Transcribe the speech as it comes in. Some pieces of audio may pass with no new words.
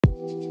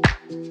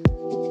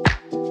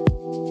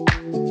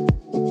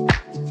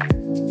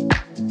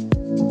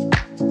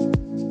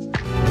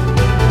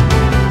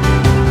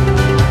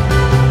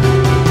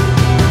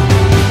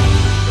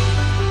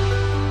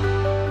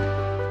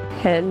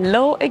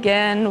Hello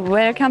again,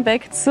 welcome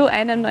back zu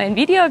einem neuen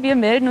Video. Wir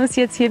melden uns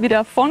jetzt hier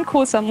wieder von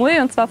Koh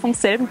Samui und zwar vom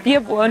selben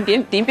Bier,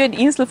 dem wir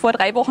die Insel vor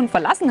 3 Wochen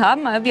verlassen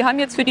haben. Wir haben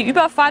jetzt für die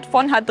Überfahrt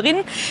von Hadrin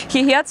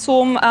hierher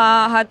zum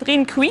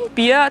Hadrin Queen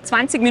Bier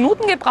 20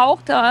 Minuten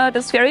gebraucht.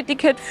 Das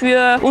Ferry-Ticket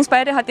für uns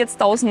beide hat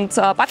jetzt 1000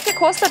 Baht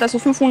gekostet, also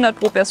 500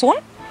 pro Person.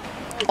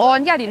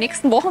 Und ja, die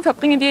nächsten Wochen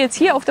verbringen wir jetzt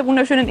hier auf der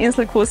wunderschönen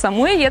Insel Koh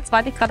Samui. Jetzt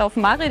warte ich gerade auf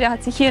Mari, der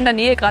hat sich hier in der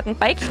Nähe gerade einen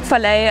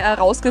Bike-Verleih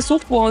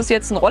rausgesucht, wo er uns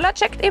jetzt einen Roller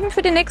checkt eben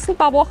für die nächsten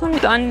paar Wochen.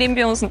 Dann nehmen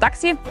wir uns ein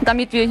Taxi,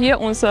 damit wir hier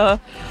unser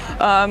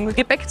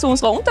Gepäck zu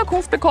unserer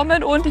Unterkunft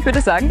bekommen und ich würde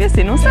sagen, wir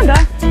sehen uns dann da.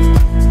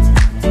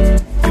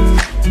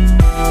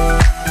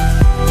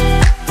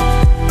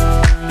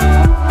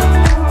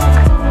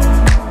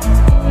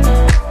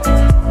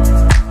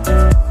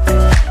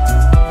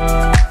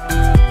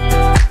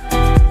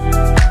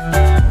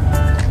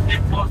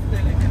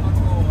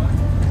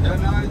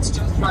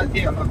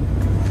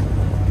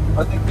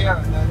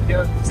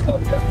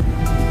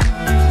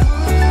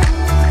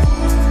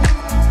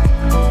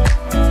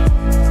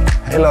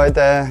 Hey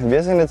Leute,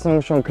 wir sind jetzt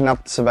nun schon knapp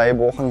 2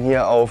 Wochen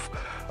hier auf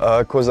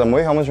Koh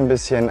Samui, haben uns schon ein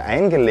bisschen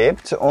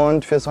eingelebt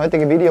und für das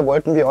heutige Video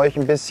wollten wir euch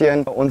ein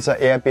bisschen unser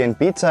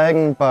Airbnb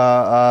zeigen, ein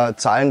paar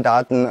Zahlen,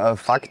 Daten,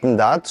 Fakten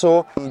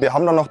dazu. Wir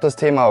haben dann noch das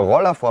Thema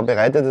Roller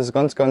vorbereitet. Das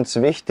ist ganz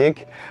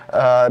wichtig,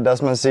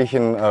 dass man sich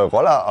einen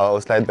Roller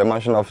ausleiht, wenn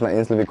man schon auf einer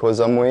Insel wie Koh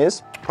Samui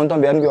ist. Und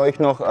dann werden wir euch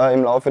noch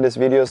im Laufe des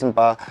Videos ein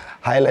paar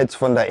Highlights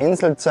von der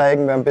Insel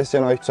zeigen, wir ein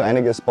bisschen euch zu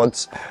einigen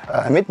Spots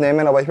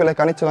mitnehmen. Aber ich will euch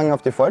gar nicht zu lange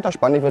auf die Folter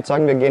spannen. Ich würde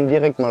sagen, wir gehen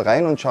direkt mal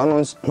rein und schauen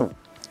uns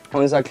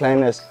unser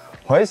kleines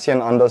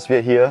Häuschen an, das wir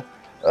hier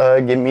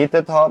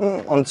gemietet haben.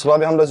 Und zwar,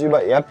 wir haben das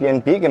über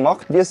Airbnb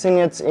gemacht. Wir sind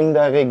jetzt in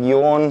der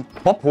Region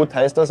Phuket,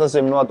 heißt das, also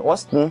im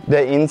Nordosten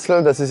der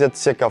Insel. Das ist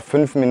jetzt circa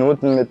 5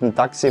 Minuten mit dem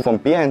Taxi vom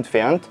Bier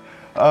entfernt.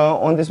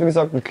 Und ist wie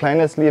gesagt ein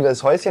kleines,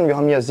 liebes Häuschen. Wir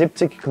haben hier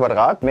 70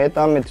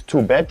 Quadratmeter mit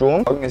 2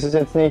 Bedroom. Es ist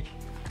jetzt nicht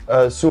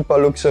super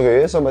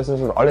luxuriös, aber es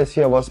ist alles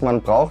hier, was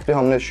man braucht. Wir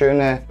haben eine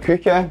schöne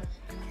Küche,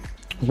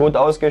 gut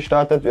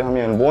ausgestattet. Wir haben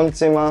hier ein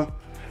Wohnzimmer,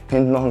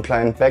 hinten noch einen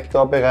kleinen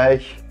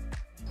Backdoor-Bereich.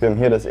 Wir haben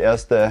hier das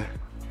erste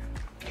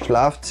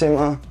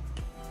Schlafzimmer.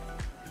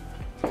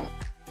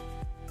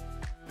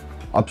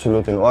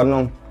 Absolut in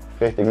Ordnung,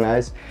 richtig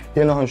nice.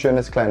 Hier noch ein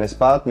schönes kleines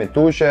Bad mit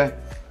Dusche.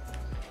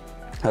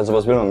 Also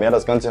was will man mehr?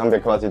 Das Ganze haben wir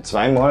quasi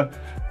zweimal.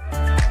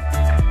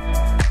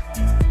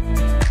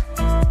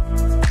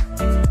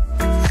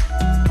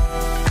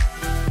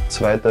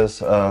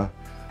 Zweites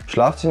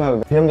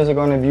Schlafzimmer. Hier haben wir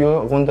sogar eine View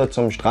runter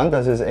zum Strand.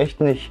 Das ist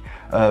echt nicht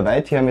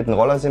weit hier. Mit dem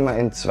Roller sind wir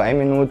in 2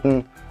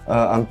 Minuten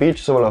am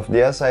Beach, sowohl auf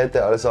der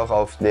Seite als auch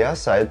auf der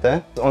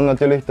Seite. Und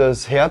natürlich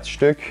das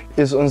Herzstück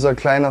ist unser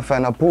kleiner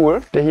feiner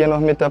Pool, der hier noch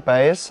mit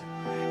dabei ist.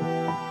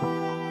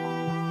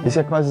 Ist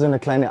ja quasi so eine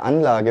kleine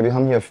Anlage. Wir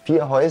haben hier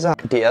 4 Häuser.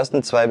 Die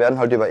ersten 2 werden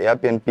halt über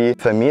Airbnb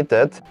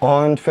vermietet.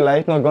 Und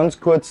vielleicht noch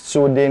ganz kurz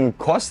zu den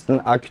Kosten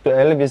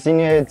aktuell. Wir sind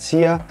ja jetzt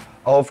hier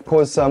auf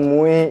Koh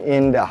Samui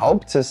in der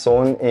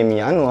Hauptsaison im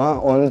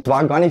Januar und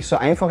war gar nicht so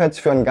einfach jetzt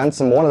für einen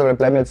ganzen Monat, wir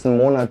bleiben jetzt einen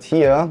Monat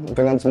hier,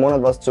 für einen ganzen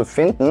Monat was zu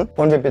finden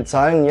und wir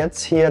bezahlen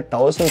jetzt hier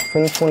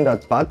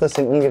 1500 Baht, das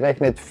sind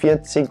umgerechnet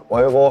 40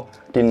 Euro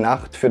die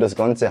Nacht für das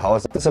ganze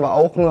Haus. Das ist aber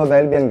auch nur,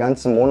 weil wir einen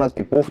ganzen Monat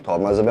gebucht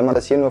haben. Also wenn man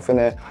das hier nur für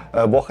eine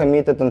Woche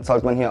mietet, dann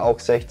zahlt man hier auch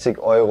 60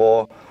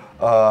 Euro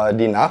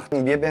die Nacht.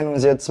 Wir werden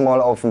uns jetzt mal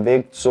auf den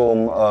Weg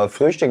zum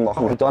Frühstück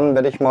machen und dann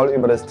werde ich mal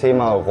über das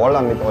Thema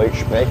Roller mit euch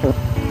sprechen.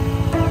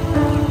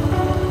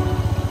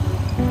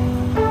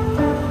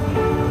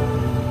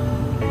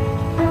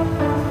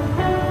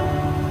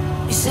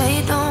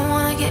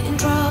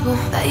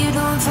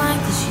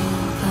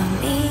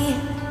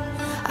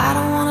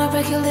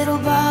 Your little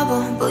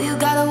bubble, but you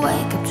gotta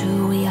wake up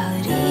to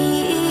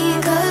reality.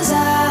 'Cause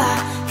I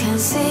can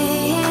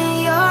see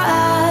in your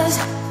eyes,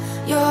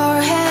 your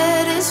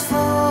head is full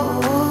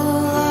of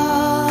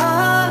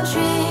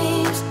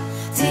dreams.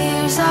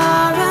 Tears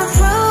aren't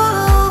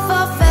proof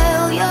of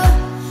failure.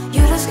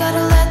 You just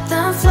gotta let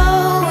them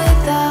flow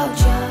without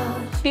you.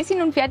 Wir sind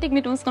nun fertig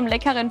mit unserem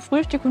leckeren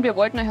Frühstück und wir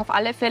wollten euch auf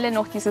alle Fälle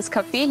noch dieses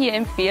Café hier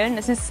empfehlen.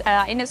 Es ist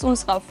eines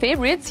unserer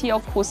Favorites hier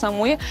auf Koh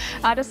Samui.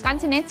 Das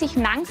Ganze nennt sich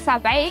Nang,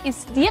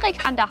 ist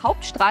direkt an der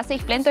Hauptstraße.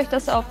 Ich blende euch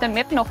das auf der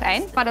Map noch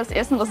ein. Das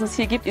Essen, was es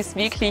hier gibt, ist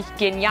wirklich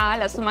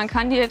genial. Also man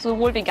kann hier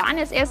sowohl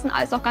veganes Essen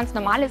als auch ganz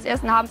normales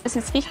Essen haben. Es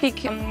ist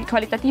richtig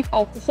qualitativ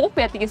auch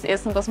hochwertiges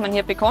Essen, das man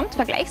hier bekommt.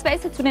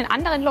 Vergleichsweise zu den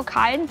anderen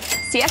Lokalen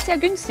sehr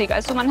günstig.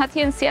 Also man hat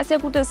hier ein sehr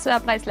gutes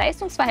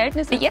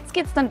Preis-Leistungs-Verhältnis. Jetzt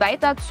geht es dann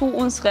weiter zu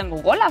unserem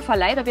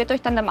Rollerverleih. Da wird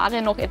euch dann der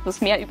Mario noch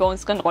etwas mehr über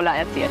unseren Roller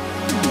erzählen.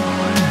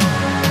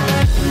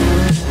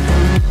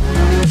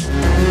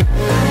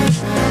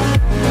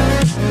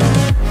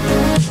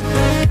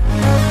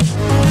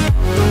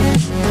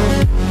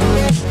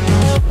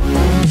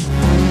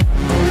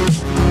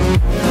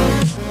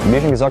 Wie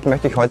schon gesagt,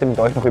 möchte ich heute mit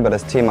euch noch über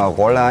das Thema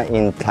Roller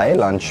in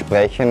Thailand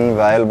sprechen,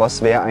 weil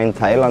was wäre ein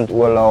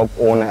Thailand-Urlaub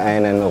ohne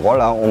einen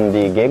Roller, um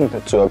die Gegend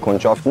zu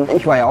erkundschaften?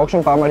 Ich war ja auch schon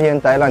ein paar Mal hier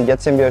in Thailand,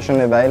 jetzt sind wir schon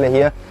eine Weile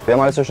hier. Wir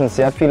haben also schon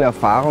sehr viele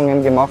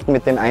Erfahrungen gemacht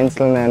mit den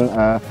einzelnen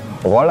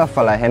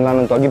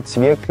Rollerverleihhändlern und da gibt es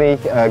wirklich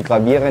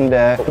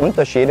gravierende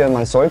Unterschiede.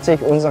 Man sollte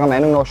sich unserer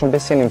Meinung nach schon ein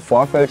bisschen im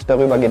Vorfeld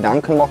darüber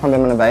Gedanken machen,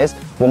 wenn man weiß,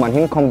 wo man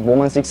hinkommt, wo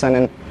man sich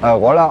seinen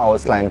Roller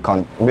ausleihen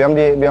kann. Wir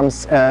haben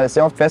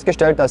sehr oft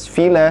festgestellt, dass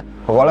viele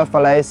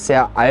Rollerverleih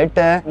sehr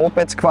alte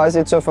Mopeds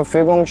quasi zur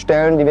Verfügung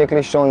stellen, die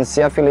wirklich schon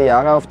sehr viele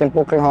Jahre auf dem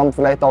Buckel haben,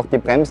 vielleicht auch die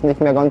Bremsen nicht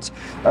mehr ganz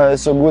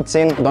so gut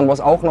sind. Und dann, was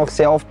auch noch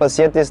sehr oft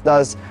passiert ist,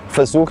 dass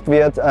versucht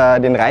wird,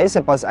 den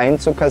Reisepass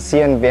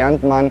einzukassieren,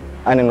 während man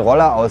einen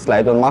Roller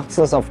ausleiht, und macht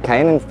das auf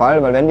keinen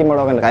Fall, weil wenn die mal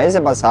euren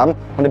Reisepass haben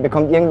und ihr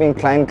bekommt irgendwie einen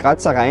kleinen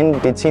Kratzer rein,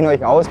 die ziehen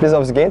euch aus bis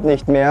aufs geht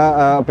nicht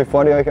mehr,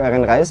 bevor die euch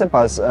euren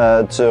Reisepass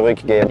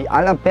zurückgeben. Die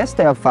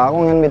allerbeste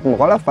Erfahrungen mit dem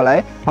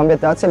Rollerverleih haben wir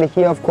tatsächlich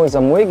hier auf Koh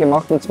Samui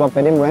gemacht, und zwar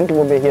bei dem Rental,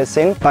 wo wir hier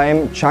sind,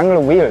 beim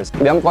Jungle Wheels.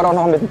 Wir haben gerade auch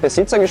noch mit dem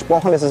Besitzer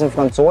gesprochen, das ist ein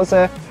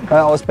Franzose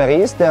aus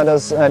Preise,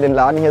 der den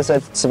Laden hier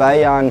seit 2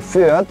 Jahren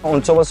führt,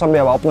 und sowas haben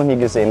wir überhaupt noch nie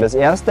gesehen. Das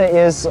erste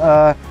ist,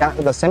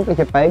 dass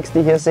sämtliche Bikes,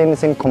 die hier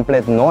sind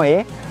komplett neu.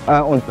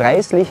 Und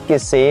preislich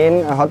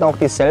gesehen hat auch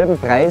dieselben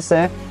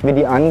Preise wie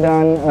die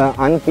anderen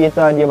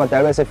Anbieter, die aber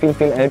teilweise viel,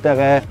 viel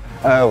ältere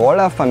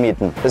Roller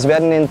vermieten. Es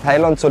werden in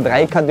Thailand so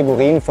 3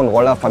 Kategorien von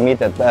Roller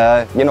vermietet,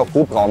 je nach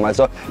Hubraum.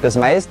 Also das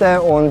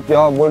meiste und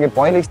ja, wohl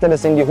gebräuchlichste,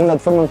 das sind die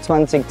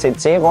 125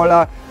 cc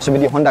Roller, sowie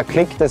die Honda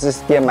Click, das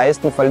ist die am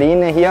meisten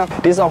verliehene hier.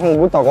 Die ist auch ein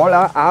guter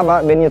Roller,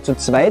 aber wenn ihr zu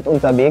zweit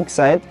unterwegs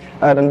seid,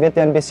 dann wird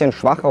der ein bisschen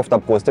schwach auf der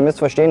Brust. Ihr müsst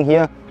verstehen,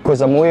 hier Koh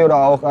Samui oder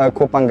auch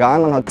Koh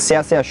Phangan, man hat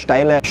sehr, sehr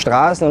steile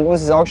Straßen, und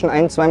uns ist auch schon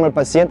 1-2 Mal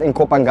passiert in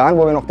Koh Phangan,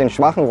 wo wir noch den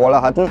schwachen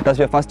Roller hatten, dass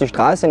wir fast die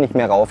Straße nicht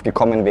mehr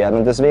raufgekommen wären.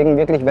 Und deswegen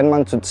wirklich, wenn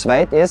man zu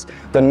zweit ist,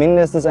 dann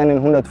mindestens einen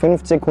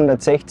 150,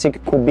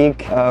 160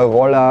 Kubik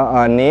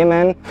Roller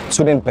nehmen.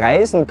 Zu den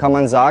Preisen kann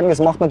man sagen, es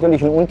macht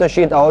natürlich einen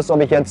Unterschied aus,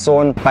 ob ich jetzt so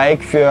ein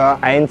Bike für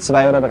 1,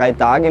 2 oder 3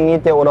 Tage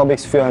miete oder ob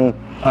ich es für einen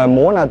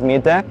Monat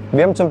miete.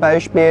 Wir haben zum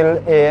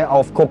Beispiel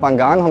auf Koh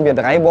Phangan haben wir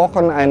 3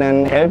 Wochen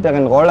einen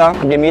älteren Roller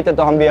gemietet,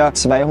 da haben wir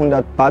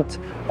 200 Baht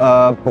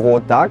pro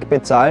Tag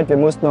bezahlt. Wir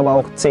mussten aber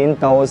auch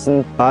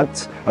 10.000 Baht,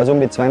 also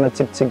um die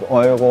 270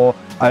 €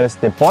 als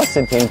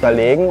Deposit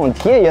hinterlegen. Und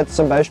hier jetzt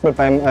zum Beispiel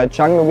beim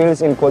Jungle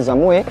Wheels in Koh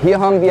Samui, hier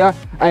haben wir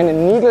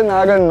einen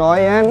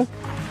niegelnagelneuen,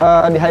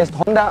 die heißt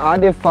Honda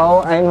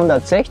ADV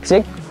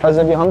 160.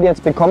 Also wir haben die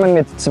jetzt bekommen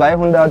mit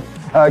 200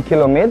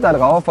 Kilometer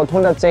drauf, hat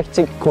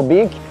 160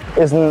 Kubik.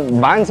 Ist eine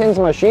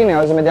Wahnsinnsmaschine,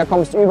 also mit der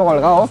kommst du überall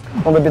rauf,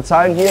 und wir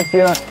bezahlen hier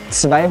für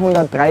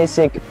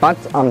 230 Baht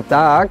am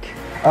Tag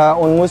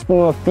und mussten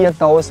nur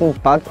 4.000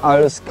 Baht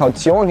als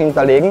Kaution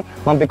hinterlegen.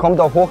 Man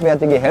bekommt auch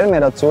hochwertige Helme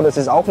dazu, das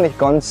ist auch nicht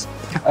ganz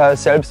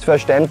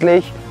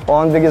selbstverständlich.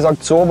 Und wie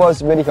gesagt,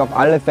 sowas würde ich auf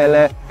alle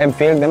Fälle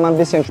empfehlen. Wenn man ein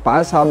bisschen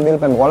Spaß haben will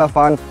beim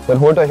Rollerfahren,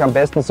 dann holt euch am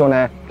besten so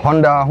eine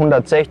Honda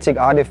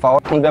 160 ADV.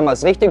 Und wenn man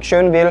es richtig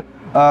schön will,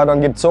 dann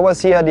gibt es sowas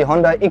hier, die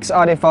Honda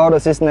XADV,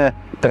 das ist eine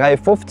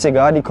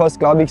 350er, die kostet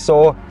glaube ich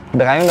so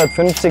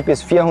 350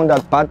 bis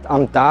 400 Baht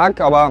am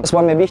Tag, aber es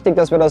war mir wichtig,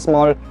 dass wir das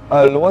mal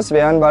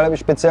loswerden, weil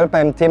speziell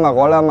beim Thema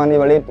Roller, man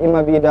überlebt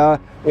immer wieder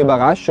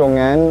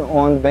Überraschungen,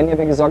 und wenn ihr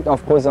wie gesagt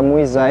auf Koh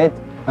Samui seid,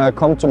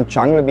 kommt zum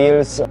Jungle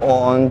Wheels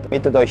und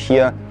mietet euch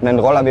hier einen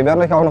Roller. Wir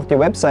werden euch auch noch die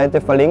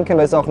Webseite verlinken,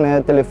 da ist auch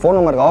eine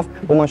Telefonnummer drauf,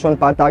 wo man schon ein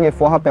paar Tage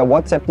vorher per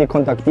WhatsApp die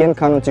kontaktieren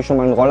kann und sich schon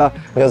mal einen Roller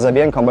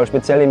reservieren kann, weil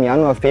speziell im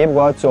Januar,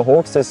 Februar zur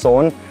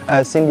Hochsaison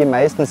sind die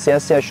meisten sehr,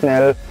 sehr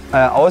schnell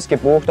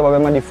ausgebucht, aber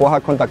wenn man die vorher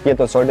kontaktiert,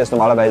 dann sollte es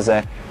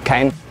normalerweise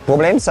kein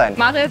Problem sein.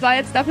 Mario war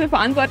jetzt dafür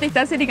verantwortlich,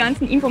 dass ihr die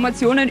ganzen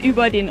Informationen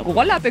über den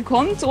Roller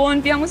bekommt,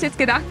 und wir haben uns jetzt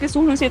gedacht, wir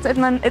suchen uns jetzt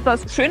einen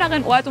etwas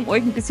schöneren Ort, um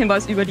euch ein bisschen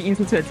was über die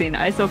Insel zu erzählen.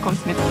 Also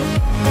kommt mit.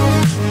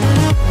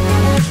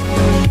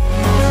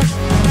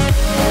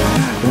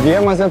 Wir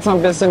haben uns jetzt noch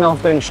ein bisschen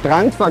auf den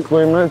Strand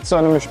verkrümelt zu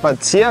einem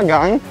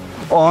Spaziergang,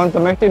 und da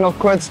möchte ich noch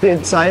kurz die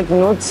Zeit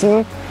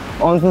nutzen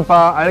und ein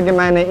paar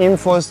allgemeine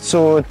Infos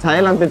zu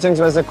Thailand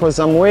bzw. Koh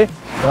Samui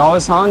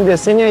raushauen. Wir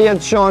sind ja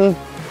jetzt schon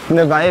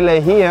eine Weile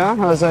hier,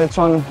 also jetzt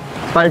schon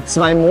bald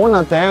 2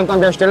 Monate, und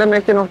an der Stelle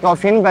möchte ich noch darauf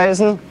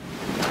hinweisen,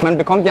 man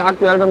bekommt ja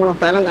aktuell, wenn man nach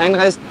Thailand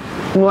einreist,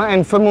 nur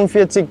ein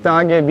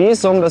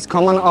 45-Tage-Visum, das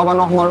kann man aber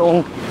noch mal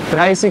um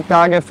 30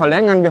 Tage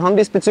verlängern. Wir haben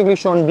diesbezüglich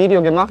schon ein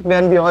Video gemacht,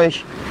 werden wir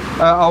euch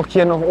auch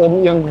hier noch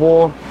oben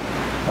irgendwo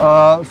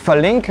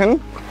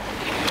verlinken.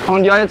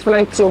 Und ja, jetzt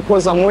vielleicht zu Koh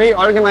Samui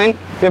allgemein.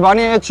 Wir waren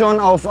ja jetzt schon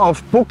auf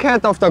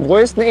Phuket, auf der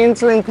größten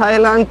Insel in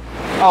Thailand,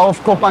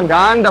 auf Koh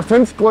Phangan, der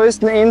 5.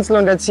 größten Insel,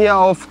 und jetzt hier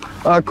auf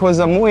Koh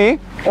Samui.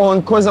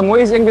 Und Koh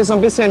Samui ist irgendwie so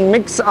ein bisschen ein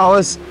Mix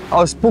aus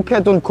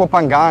Phuket und Koh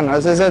Phangan.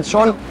 Also es ist jetzt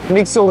schon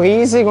nicht so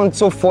riesig und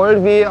so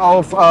voll wie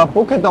auf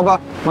Phuket, aber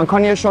man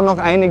kann hier schon noch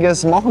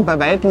einiges machen, bei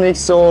weitem nicht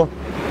so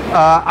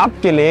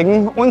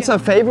abgelegen. Unser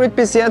Favorite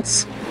bis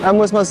jetzt,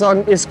 muss man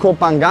sagen, ist Koh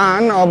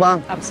Phangan, aber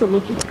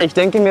absolut. Ich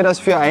denke mir, dass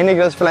für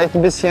einige das vielleicht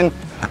ein bisschen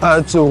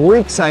zu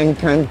ruhig sein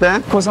könnte.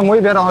 Koh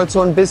Samui wäre halt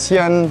so ein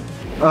bisschen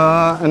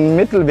ein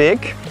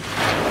Mittelweg.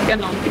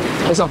 Genau.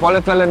 Ist auf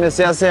alle Fälle eine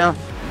sehr, sehr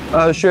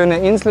schöne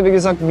Insel. Wie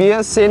gesagt,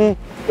 wir sind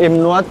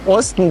im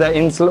Nordosten der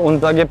Insel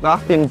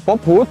untergebracht, in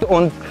Phuket,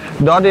 und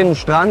da den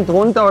Strand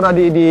runter oder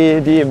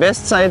die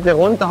Westseite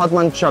runter hat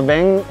man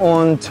Chaveng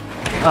und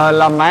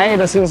Lamai.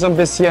 Das sind so ein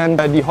bisschen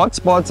die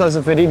Hotspots,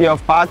 also für die, die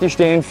auf Party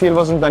stehen, viel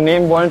was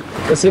unternehmen wollen.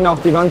 Das sind auch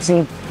die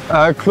ganzen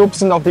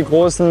Clubs und auch die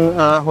großen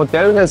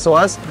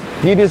Hotelresorts.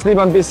 Die es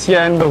lieber ein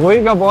bisschen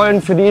ruhiger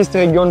wollen, für die ist die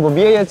Region, wo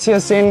wir jetzt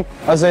hier sind.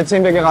 Also jetzt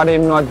sind wir gerade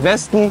im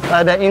Nordwesten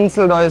der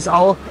Insel, da ist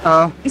auch...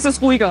 Ist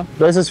es ruhiger?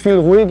 Da ist es viel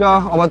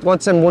ruhiger, aber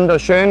trotzdem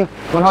wunderschön.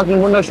 Man hat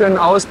einen wunderschönen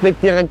Ausblick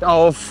direkt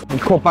auf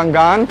Koh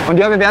Phangan. Und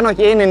ja, wir werden euch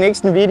in den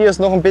nächsten Videos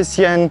noch ein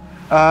bisschen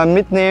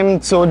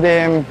mitnehmen zu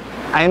dem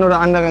ein oder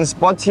anderen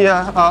Spot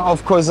hier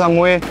auf Koh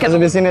Samui. Also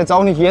wir sind jetzt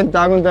auch nicht jeden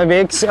Tag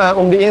unterwegs,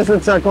 um die Insel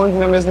zu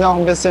erkunden. Wir müssen auch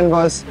ein bisschen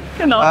was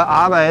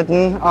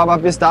arbeiten. Aber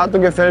bis dato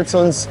gefällt es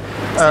uns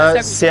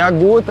sehr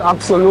gut,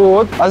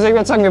 absolut. Also ich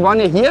würde sagen, wir waren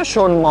ja hier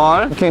schon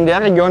mal in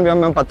der Region. Wir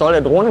haben ein paar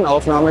tolle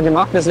Drohnenaufnahmen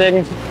gemacht.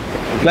 Deswegen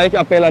gleich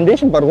Appell an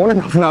dich, ein paar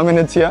Drohnenaufnahmen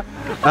jetzt hier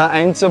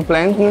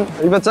einzublenden.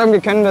 Ich würde sagen,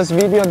 wir können das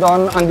Video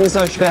dann an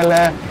dieser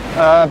Stelle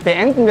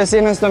beenden. Wir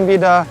sehen uns dann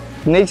wieder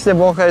nächste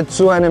Woche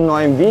zu einem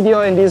neuen Video.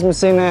 In diesem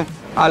Sinne,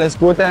 alles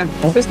Gute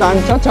und bis dann.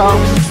 Ciao, ciao.